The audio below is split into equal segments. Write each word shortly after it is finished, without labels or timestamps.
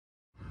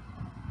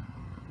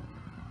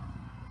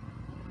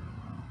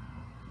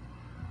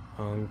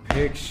Hung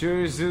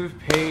pictures of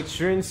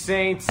patron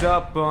saints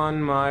up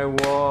on my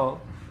wall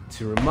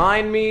to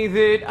remind me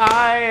that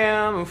I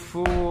am a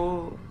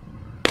fool.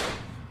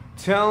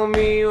 Tell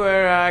me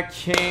where I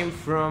came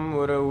from,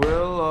 what I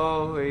will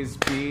always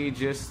be,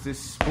 just a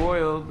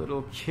spoiled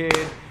little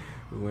kid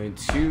who went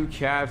to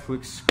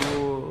Catholic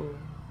school.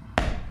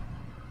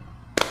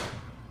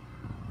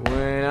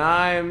 When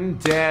I'm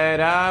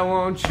dead, I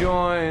won't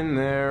join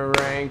their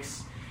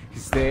ranks,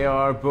 'cause they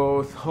are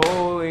both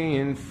holy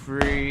and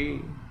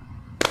free.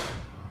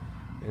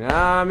 And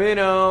I'm in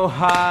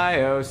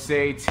Ohio,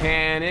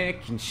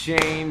 satanic and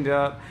chained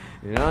up,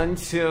 and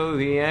until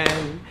the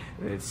end,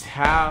 that's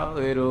how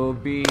it'll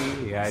be.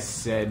 I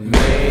said,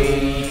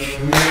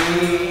 make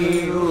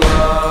me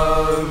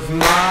love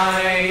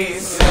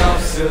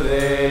myself so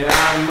that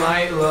I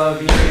might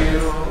love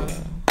you.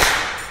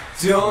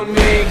 Don't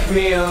make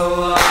me a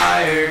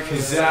liar,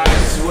 'cause I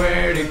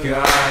swear to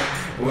God,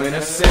 when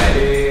I said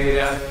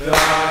it, I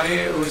thought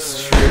it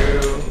was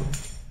true.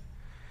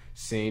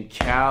 St.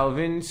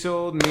 Calvin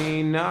told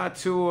me not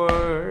to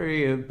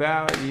worry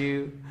about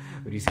you,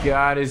 but he's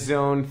got his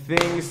own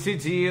things to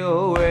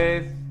deal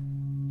with.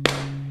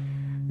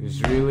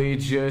 There's really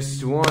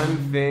just one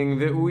thing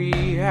that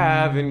we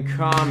have in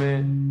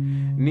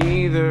common: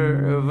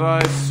 neither of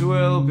us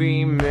will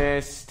be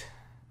missed.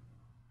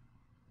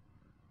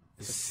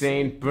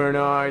 St.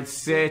 Bernard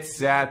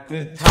sits at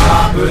the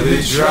top of the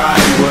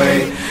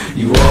driveway.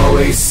 You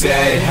always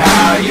said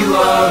how you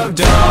love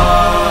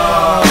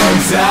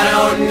dogs. I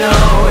don't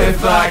know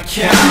if I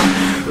count,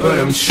 but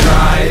I'm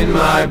trying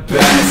my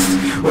best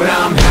when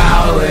I'm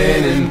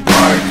howling and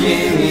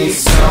barking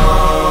these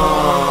songs.